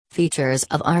Features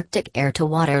of Arctic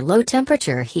air-to-water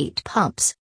low-temperature heat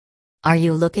pumps. Are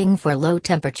you looking for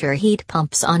low-temperature heat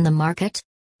pumps on the market?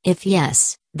 If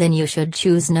yes, then you should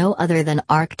choose no other than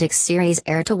Arctic Series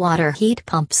air-to-water heat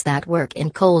pumps that work in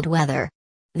cold weather.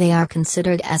 They are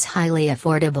considered as highly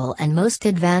affordable and most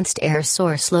advanced air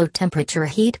source low-temperature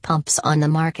heat pumps on the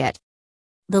market.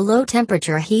 The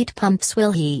low-temperature heat pumps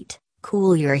will heat,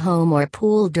 cool your home or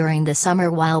pool during the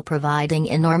summer while providing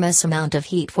enormous amount of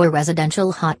heat for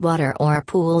residential hot water or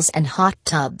pools and hot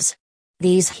tubs.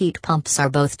 These heat pumps are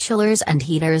both chillers and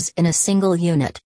heaters in a single unit.